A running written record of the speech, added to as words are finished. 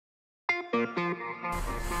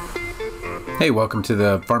Hey, welcome to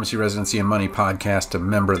the Pharmacy Residency and Money podcast, a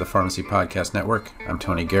member of the Pharmacy Podcast Network. I'm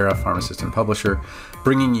Tony Guerra, pharmacist and publisher,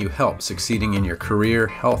 bringing you help succeeding in your career,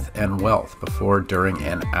 health, and wealth before, during,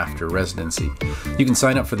 and after residency. You can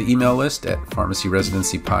sign up for the email list at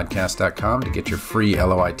pharmacyresidencypodcast.com to get your free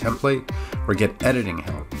LOI template or get editing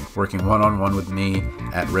help working one-on-one with me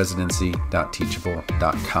at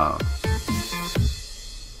residency.teachable.com.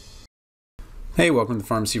 Hey, welcome to the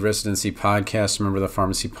Pharmacy Residency Podcast, member of the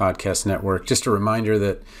Pharmacy Podcast Network. Just a reminder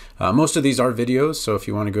that most of these are videos, so if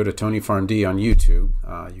you want to go to Tony PharmD on YouTube,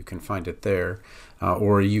 you can find it there.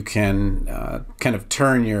 Or you can kind of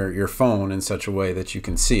turn your phone in such a way that you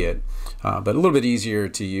can see it, but a little bit easier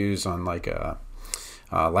to use on like a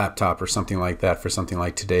laptop or something like that for something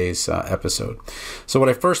like today's episode. So what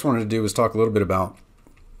I first wanted to do was talk a little bit about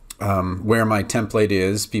where my template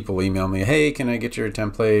is. People email me, hey, can I get your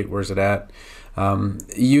template? Where's it at?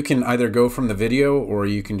 You can either go from the video or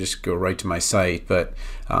you can just go right to my site, but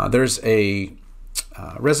there's a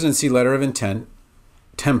residency letter of intent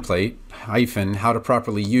template hyphen how to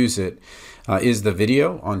properly use it is the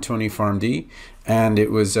video on Tony PharmD, and it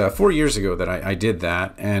was 4 years ago that I did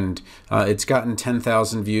that, and it's gotten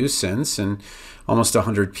 10,000 views since, and almost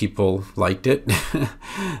 100 people liked it.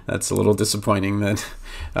 That's a little disappointing that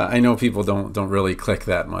I know people don't really click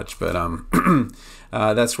that much, but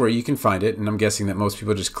that's where you can find it, and I'm guessing that most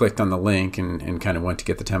people just clicked on the link and kind of went to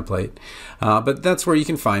get the template. But that's where you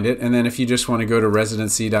can find it, and then if you just want to go to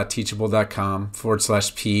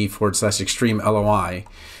residency.teachable.com/P/extreme LOI,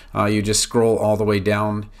 you just scroll all the way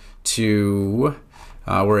down to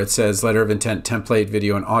where it says letter of intent, template,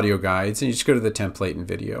 video, and audio guides, and you just go to the template and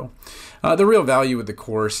video. The real value with the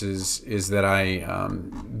course is that I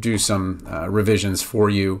do some revisions for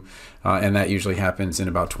you, and that usually happens in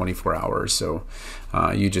about 24 hours. So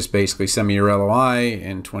you just basically send me your LOI.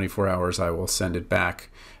 In 24 hours, I will send it back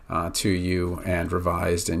to you and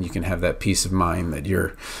revised, and you can have that peace of mind that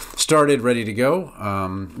you're started, ready to go.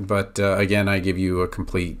 But again, I give you a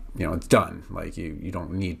complete, it's done. Like you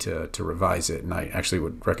don't need to revise it, and I actually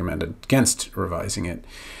would recommend against revising it.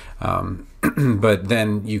 But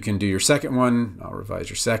then you can do your second one, I'll revise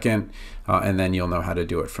your second, and then you'll know how to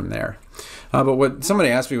do it from there. But what somebody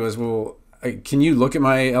asked me was, well, can you look at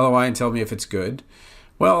my LOI and tell me if it's good?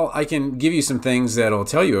 Well, I can give you some things that'll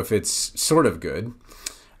tell you if it's sort of good.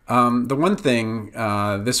 The one thing,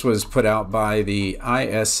 this was put out by the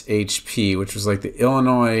ISHP, which was like the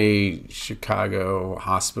Illinois Chicago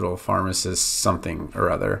Hospital Pharmacists something or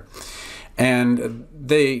other. And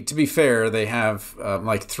they, to be fair, they have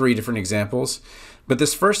like 3 different examples. But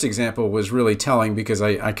this first example was really telling because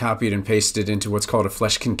I copied and pasted into what's called a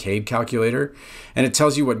Flesch-Kincaid calculator. And it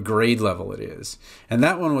tells you what grade level it is. And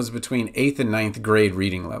that one was between 8th and 9th grade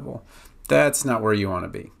reading level. That's not where you want to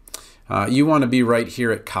be. You want to be right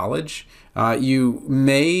here at college. You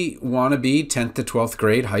may want to be 10th to 12th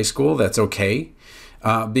grade high school. That's okay.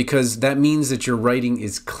 Because that means that your writing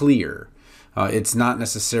is clear. It's not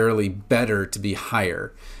necessarily better to be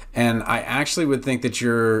higher. And I actually would think that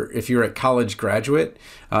if you're a college graduate,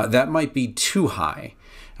 that might be too high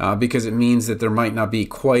because it means that there might not be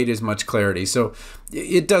quite as much clarity. So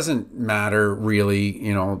it doesn't matter really,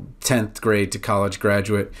 10th grade to college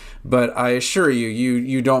graduate, but I assure you,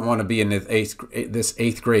 you don't want to be in this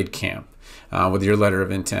 8th grade camp. With your letter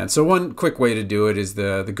of intent. So one quick way to do it is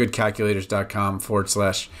the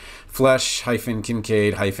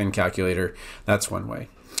goodcalculators.com/Flesch-Kincaid-calculator. That's one way.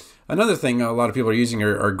 Another thing a lot of people are using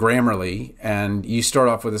are Grammarly, and you start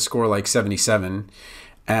off with a score like 77,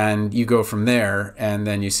 and you go from there, and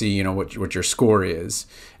then you see what your score is,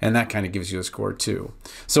 and that kind of gives you a score too.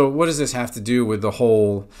 So what does this have to do with the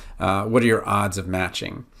whole, what are your odds of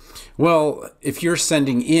matching? Well, if you're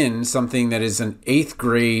sending in something that is an 8th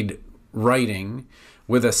grade writing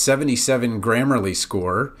with a 77 Grammarly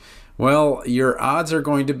score, well, your odds are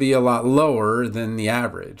going to be a lot lower than the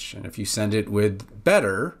average. And if you send it with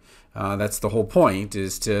better, that's the whole point,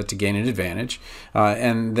 is to gain an advantage,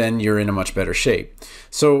 and then you're in a much better shape.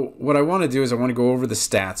 So what I want to do is I want to go over the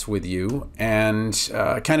stats with you and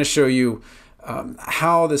kind of show you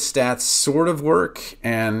how the stats sort of work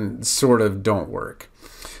and sort of don't work.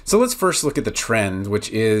 So let's first look at the trend, which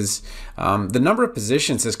is the number of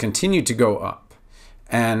positions has continued to go up.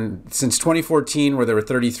 And since 2014, where there were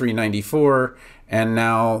 3,394, and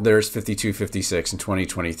now there's 5,256 in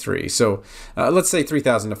 2023. So let's say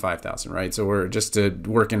 3,000 to 5,000, right? So we're just to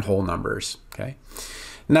work in whole numbers, okay?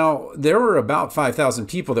 Now, there were about 5,000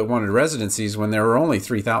 people that wanted residencies when there were only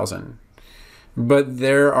 3,000. But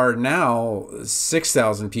there are now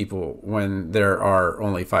 6,000 people when there are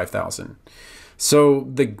only 5,000. So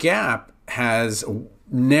the gap has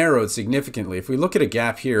narrowed significantly. If we look at a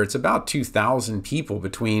gap here, it's about 2,000 people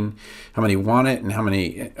between how many want it and how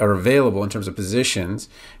many are available in terms of positions.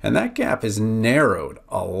 And that gap is narrowed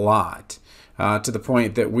a lot. To the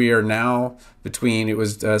point that we are now between, it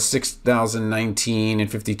was 6,019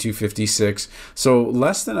 and 5,256, so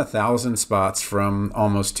less than 1,000 spots from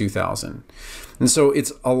almost 2,000. And so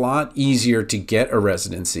it's a lot easier to get a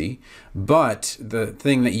residency, but the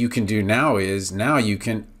thing that you can do now is now you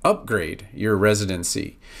can upgrade your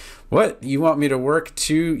residency. What, you want me to work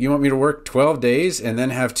 12 days and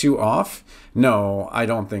then have 2 off? No, I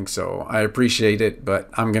don't think so. I appreciate it,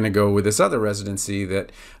 but I'm going to go with this other residency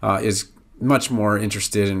that is much more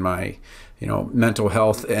interested in my, mental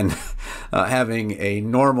health and having a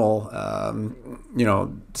normal,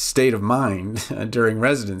 state of mind during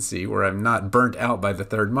residency where I'm not burnt out by the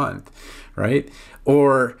 3rd month, right?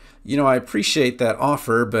 Or, I appreciate that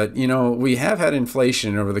offer, but, we have had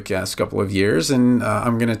inflation over the past couple of years, and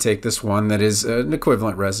I'm going to take this one that is an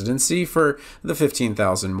equivalent residency for the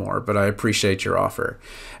 15,000 more, but I appreciate your offer.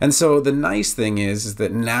 And so the nice thing is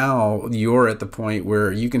that now you're at the point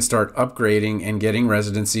where you can start upgrading and getting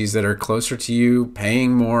residencies that are closer to you,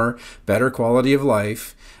 paying more, better quality of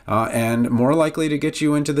life, and more likely to get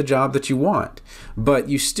you into the job that you want. But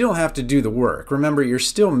you still have to do the work. Remember, you're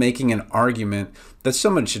still making an argument that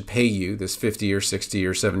someone should pay you this $50 or $60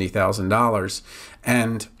 or $70,000,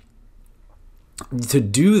 and to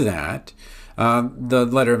do that, the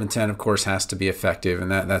letter of intent, of course, has to be effective,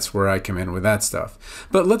 and that's where I come in with that stuff.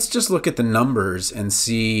 But let's just look at the numbers and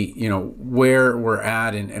see, where we're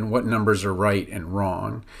at and what numbers are right and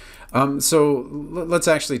wrong. So let's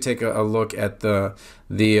actually take a look at the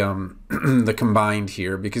the combined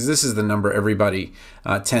here, because this is the number everybody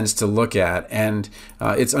tends to look at, and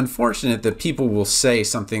it's unfortunate that people will say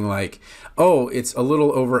something like, "Oh, it's a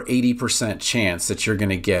little over 80% chance that you're going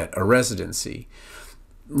to get a residency."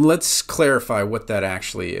 Let's clarify what that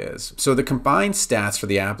actually is. So the combined stats for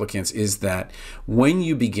the applicants is that when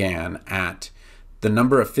you began at the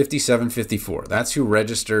number of 5754, that's who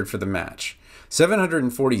registered for the match.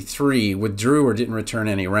 743 withdrew or didn't return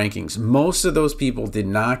any rankings. Most of those people did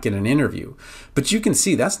not get an interview. But you can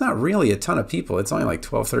see that's not really a ton of people. It's only like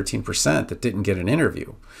 12-13% that didn't get an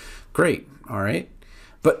interview. Great, all right.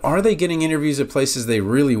 But are they getting interviews at places they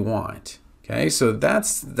really want? Okay, so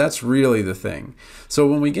that's really the thing. So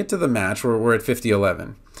when we get to the match, we're at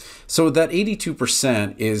 5011. So that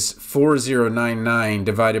 82% is 4099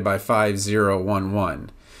 divided by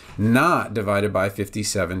 5011. Not divided by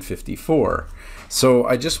 5754. So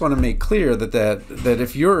I just want to make clear that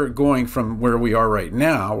if you're going from where we are right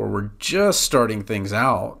now, where we're just starting things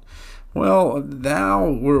out, well, now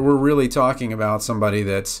we're really talking about somebody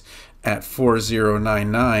that's at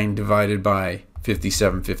 4099 divided by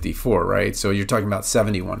 5754, right? So you're talking about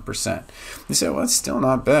 71%. You say, well, that's still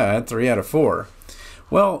not bad, 3 out of 4.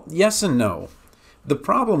 Well, yes and no. The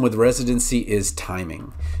problem with residency is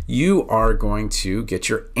timing. You are going to get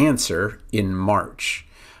your answer in March.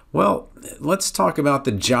 Well, let's talk about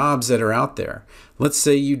the jobs that are out there. Let's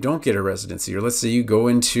say you don't get a residency, or let's say you go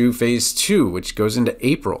into phase 2, which goes into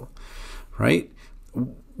April, right?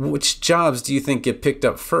 Which jobs do you think get picked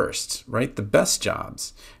up first, right? The best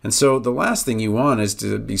jobs. And so the last thing you want is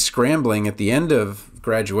to be scrambling at the end of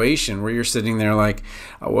graduation where you're sitting there like,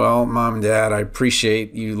 well, Mom and Dad, I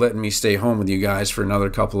appreciate you letting me stay home with you guys for another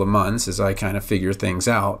couple of months as I kind of figure things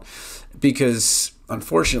out. Because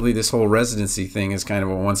unfortunately, this whole residency thing is kind of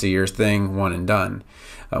a once a year thing, one and done.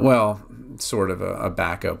 Well, sort of a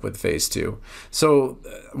backup with phase 2. So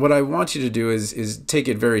what I want you to do is take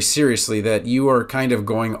it very seriously that you are kind of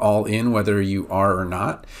going all in whether you are or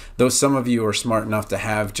not. Though some of you are smart enough to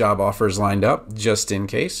have job offers lined up just in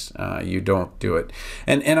case you don't do it.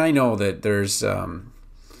 And I know that there's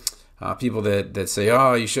people that say,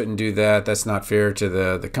 oh, you shouldn't do that. That's not fair to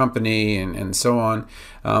the company and so on.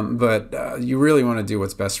 But you really want to do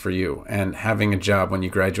what's best for you. And having a job when you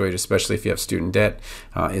graduate, especially if you have student debt,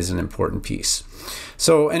 is an important piece.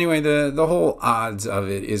 So anyway, the whole odds of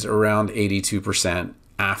it is around 82%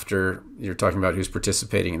 after you're talking about who's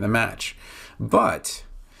participating in the match. But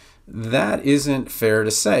that isn't fair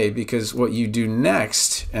to say, because what you do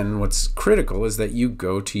next and what's critical is that you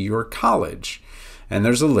go to your college. And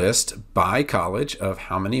there's a list by college of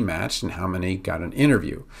how many matched and how many got an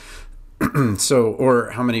interview.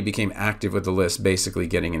 Or how many became active with the list, basically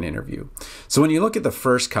getting an interview. So when you look at the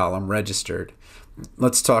first column, registered,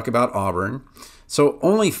 let's talk about Auburn. So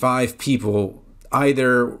only 5 people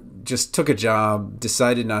either just took a job,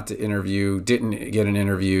 decided not to interview, didn't get an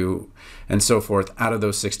interview, and so forth, out of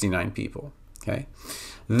those 69 people. Okay.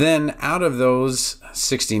 Then out of those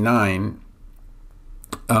 69,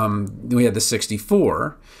 We had the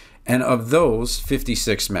 64, and of those,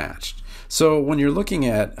 56 matched. So when you're looking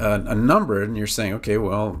at a number and you're saying, okay,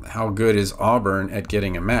 well, how good is Auburn at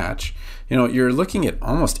getting a match? You're looking at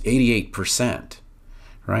almost 88%,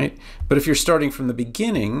 right? But if you're starting from the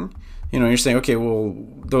beginning, you're saying, okay, well,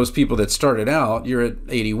 those people that started out, you're at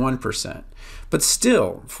 81%. But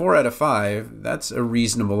still, 4 out of 5, that's a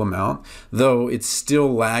reasonable amount, though it's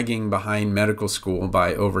still lagging behind medical school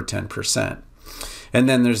by over 10%. And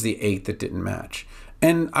then there's the 8 that didn't match.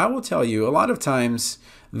 And I will tell you, a lot of times,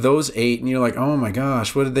 those 8, and you're like, oh my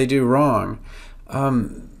gosh, what did they do wrong?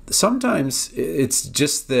 Sometimes it's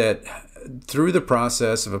just that through the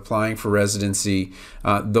process of applying for residency,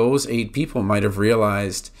 those 8 people might have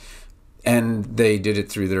realized, and they did it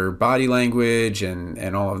through their body language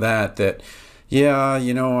and all of that, yeah,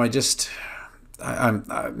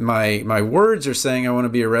 my words are saying I want to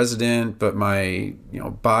be a resident, but my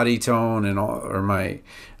body tone and all, or my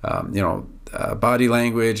body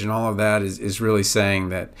language and all of that is really saying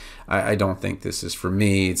that I don't think this is for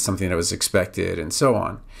me. It's something that was expected, and so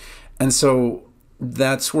on. And so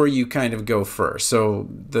that's where you kind of go first. So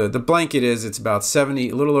the blanket is it's about a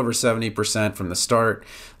little over 70% from the start,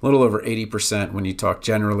 a little over 80% when you talk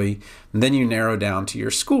generally. And then you narrow down to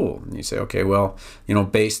your school. And you say, okay, well,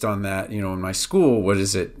 based on that, in my school, what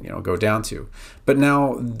does it, go down to? But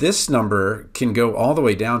now this number can go all the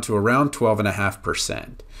way down to around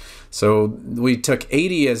 12.5%. So we took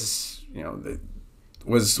 80 as,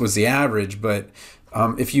 was the average. But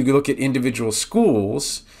if you look at individual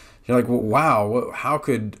schools, you're like, well, wow, how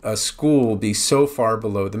could a school be so far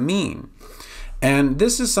below the mean? And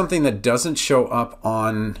this is something that doesn't show up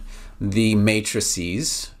on the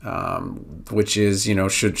matrices, which is,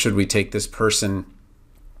 should we take this person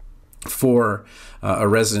for a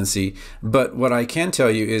residency? But what I can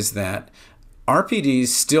tell you is that RPDs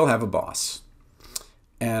still have a boss.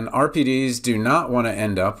 And RPDs do not want to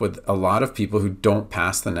end up with a lot of people who don't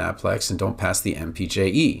pass the NAPLEX and don't pass the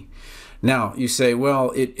MPJE. Now, you say,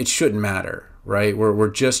 well, it shouldn't matter, right?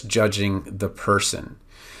 We're just judging the person.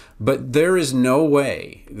 But there is no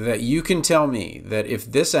way that you can tell me that if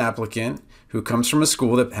this applicant who comes from a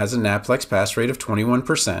school that has a NAPLEX pass rate of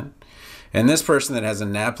 21%, and this person that has a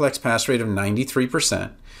NAPLEX pass rate of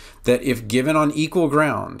 93%, that if given on equal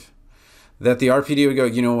ground, that the RPD would go,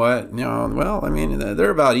 you know what? Well, I mean,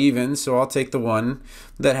 they're about even, so I'll take the one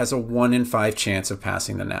that has a 1 in 5 chance of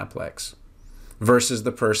passing the NAPLEX. Versus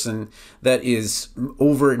the person that is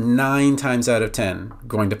over 9 times out of 10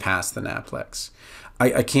 going to pass the NAPLEX.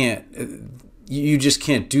 I can't, you just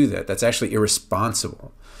can't do that. That's actually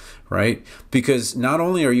irresponsible, right? Because not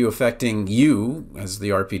only are you affecting you as the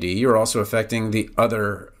RPD, you're also affecting the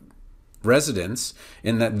other residents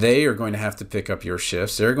in that they are going to have to pick up your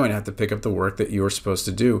shifts. They're going to have to pick up the work that you're supposed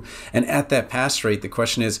to do. And at that pass rate, the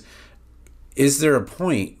question is there a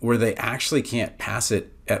point where they actually can't pass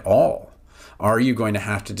it at all? Are you going to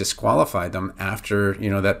have to disqualify them after,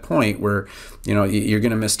 that point where, you're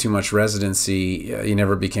going to miss too much residency, you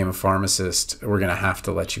never became a pharmacist, we're going to have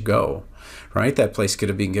to let you go, right? That place could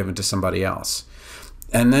have been given to somebody else.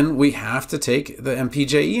 And then we have to take the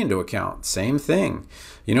MPJE into account. Same thing.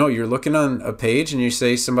 You're looking on a page and you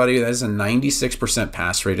say somebody that has a 96%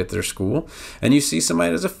 pass rate at their school, and you see somebody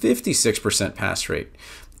that has a 56% pass rate.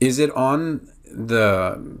 Is it on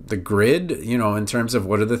the grid, in terms of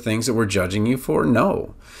what are the things that we're judging you for?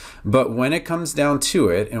 No. But when it comes down to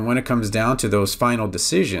it, and when it comes down to those final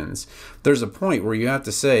decisions, there's a point where you have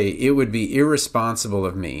to say it would be irresponsible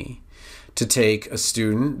of me to take a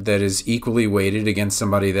student that is equally weighted against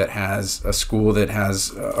somebody that has a school that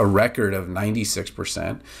has a record of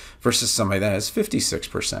 96% versus somebody that has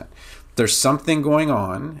 56%. There's something going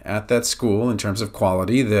on at that school in terms of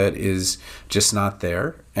quality that is just not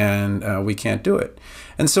there, and we can't do it.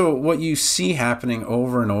 And so what you see happening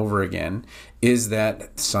over and over again is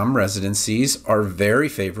that some residencies are very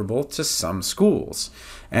favorable to some schools.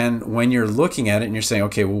 And when you're looking at it and you're saying,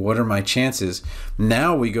 okay, well, what are my chances?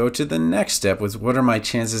 Now we go to the next step with what are my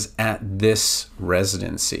chances at this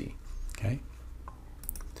residency, okay?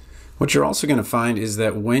 What you're also going to find is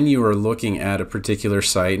that when you are looking at a particular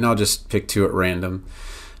site, and I'll just pick 2 at random.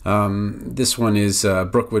 This one is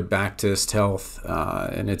Brookwood Baptist Health,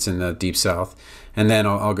 and it's in the Deep South. And then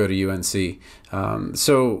I'll go to UNC.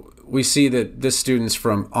 So we see that this student's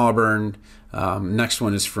from Auburn. Next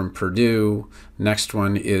one is from Purdue. Next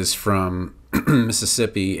one is from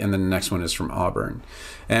Mississippi, and then the next one is from Auburn.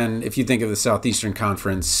 And if you think of the Southeastern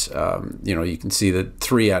Conference, you can see that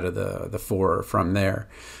 3 out of the 4 are from there.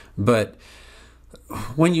 But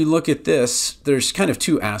when you look at this, there's kind of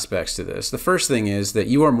two aspects to this. The first thing is that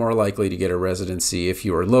you are more likely to get a residency if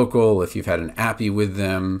you are local, if you've had an appy with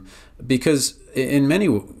them, because in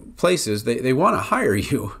many places they want to hire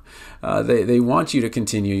you. They want you to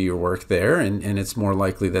continue your work there, and it's more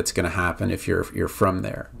likely that's going to happen if you're from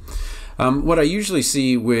there. What I usually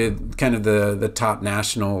see with kind of the top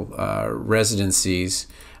national residencies,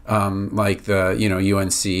 like the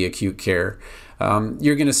UNC acute care,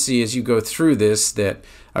 you're going to see as you go through this that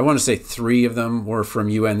I want to say 3 of them were from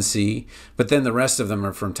UNC, but then the rest of them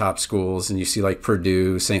are from top schools, and you see like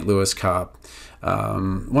Purdue, St. Louis Cop.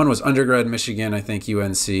 One was undergrad Michigan, I think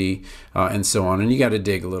UNC, and so on, and you got to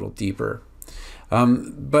dig a little deeper.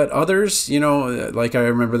 But others, like I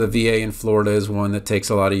remember the VA in Florida is one that takes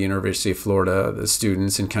a lot of University of Florida, the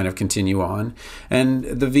students, and kind of continue on. And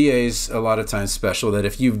the VA is a lot of times special that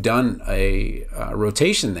if you've done a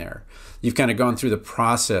rotation there, you've kind of gone through the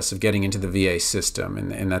process of getting into the VA system,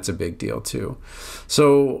 and that's a big deal too.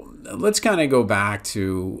 So let's kind of go back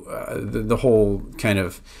to the whole kind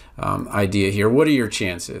of idea here. What are your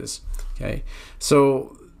chances? Okay,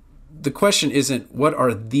 so the question isn't what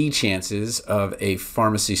are the chances of a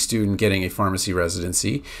pharmacy student getting a pharmacy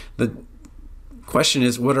residency. The question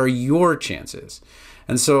is what are your chances?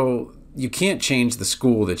 And so you can't change the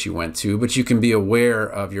school that you went to, but you can be aware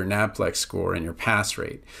of your NABPLEX score and your pass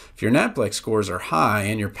rate. If your NABPLEX scores are high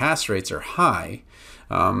and your pass rates are high,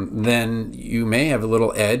 then you may have a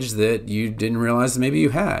little edge that you didn't realize that maybe you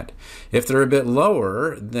had. If they're a bit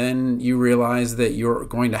lower, then you realize that you're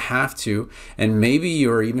going to have to, and maybe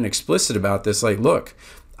you're even explicit about this, like, look,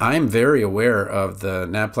 I'm very aware of the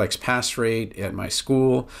NABPLEX pass rate at my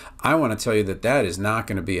school. I want to tell you that that is not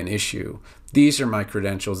going to be an issue. These are my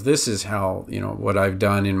credentials. This is how, what I've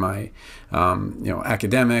done in my,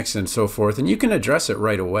 academics and so forth. And you can address it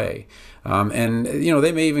right away. And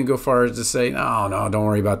they may even go far as to say, no, don't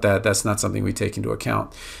worry about that. That's not something we take into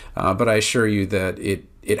account. But I assure you that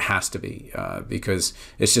it has to be because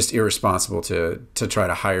it's just irresponsible to try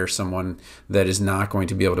to hire someone that is not going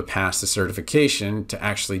to be able to pass the certification to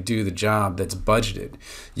actually do the job that's budgeted.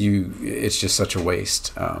 It's just such a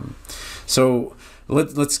waste. So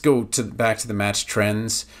let's go back to the match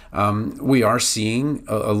trends. We are seeing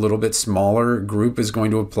a little bit smaller group is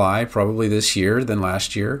going to apply probably this year than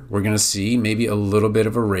last year. We're going to see maybe a little bit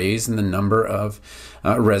of a raise in the number of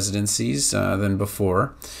residencies than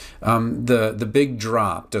before. The big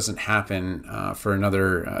drop doesn't happen for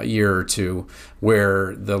another year or two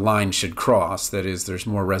where the line should cross. That is, there's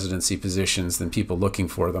more residency positions than people looking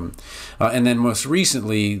for them. And then most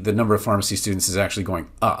recently, the number of pharmacy students is actually going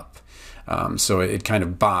up. So it kind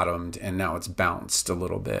of bottomed and now it's bounced a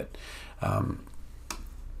little bit.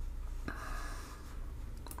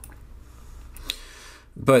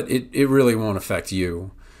 But it really won't affect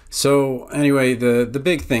you. So anyway, the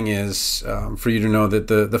big thing is for you to know that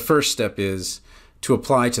the first step is to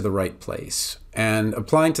apply to the right place. And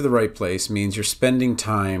applying to the right place means you're spending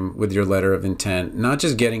time with your letter of intent, not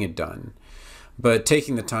just getting it done, but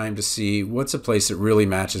taking the time to see what's a place that really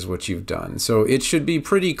matches what you've done. So it should be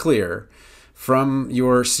pretty clear from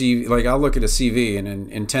your CV. Like I'll look at a CV and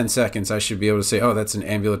in 10 seconds, I should be able to say, oh, that's an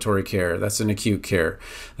ambulatory care. That's an acute care.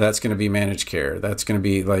 That's going to be managed care. That's going to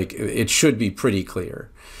be it should be pretty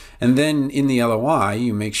clear. And then in the LOI,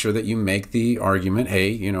 you make sure that you make the argument,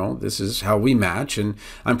 hey, this is how we match, and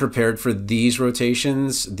I'm prepared for these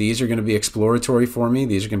rotations. These are going to be exploratory for me.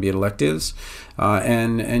 These are going to be electives,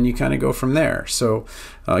 and you kind of go from there. So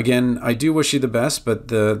again, I do wish you the best, but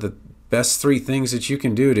the best 3 things that you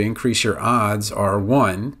can do to increase your odds are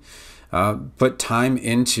 1, put time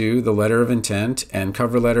into the letter of intent and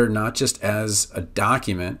cover letter, not just as a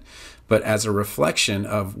document, but as a reflection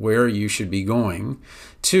of where you should be going.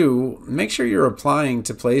 2, make sure you're applying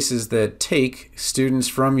to places that take students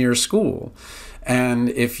from your school. And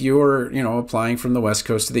if you're, applying from the West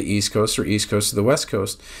Coast to the East Coast or East Coast to the West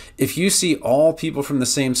Coast, if you see all people from the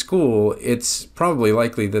same school, it's probably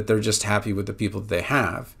likely that they're just happy with the people that they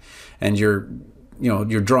have. And you're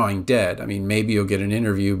drawing dead. I mean, maybe you'll get an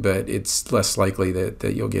interview, but it's less likely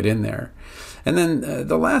that you'll get in there. And then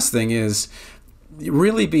the last thing is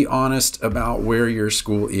really be honest about where your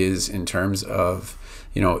school is in terms of,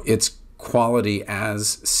 its quality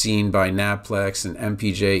as seen by NABPLEX and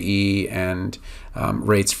MPJE and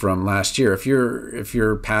rates from last year. If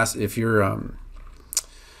your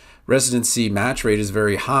residency match rate is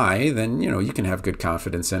very high, then you can have good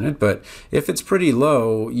confidence in it. But if it's pretty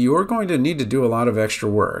low, you're going to need to do a lot of extra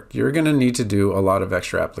work. You're going to need to do a lot of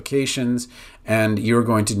extra applications, and you're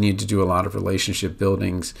going to need to do a lot of relationship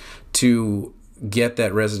buildings to get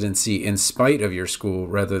that residency in spite of your school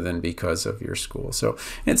rather than because of your school. So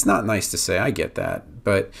it's not nice to say, I get that.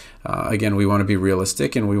 But again, we want to be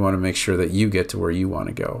realistic, and we want to make sure that you get to where you want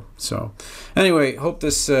to go. So anyway, hope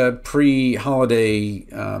this pre-holiday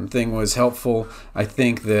thing was helpful. I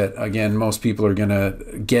think that, again, most people are going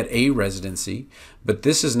to get a residency, but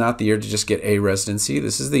this is not the year to just get a residency.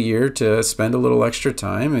 This is the year to spend a little extra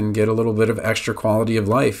time and get a little bit of extra quality of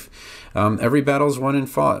life. Every battle's won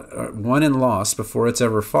and lost before it's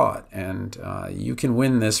ever fought, and you can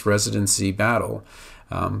win this residency battle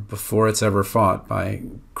before it's ever fought by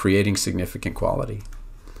creating significant quality.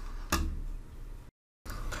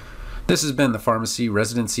 This has been the Pharmacy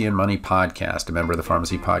Residency and Money Podcast, a member of the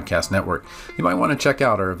Pharmacy Podcast Network. You might want to check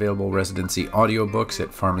out our available residency audiobooks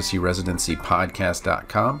at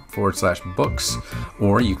pharmacyresidencypodcast.com/books,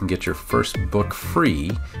 or you can get your first book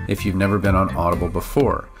free if you've never been on Audible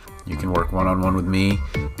before. You can work one-on-one with me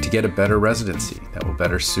to get a better residency that will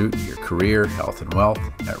better suit your career, health, and wealth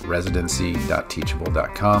at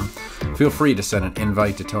residency.teachable.com. Feel free to send an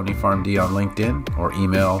invite to Tony PharmD on LinkedIn or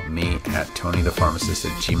email me at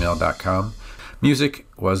tonythepharmacist@gmail.com. Music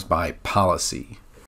was by Policy.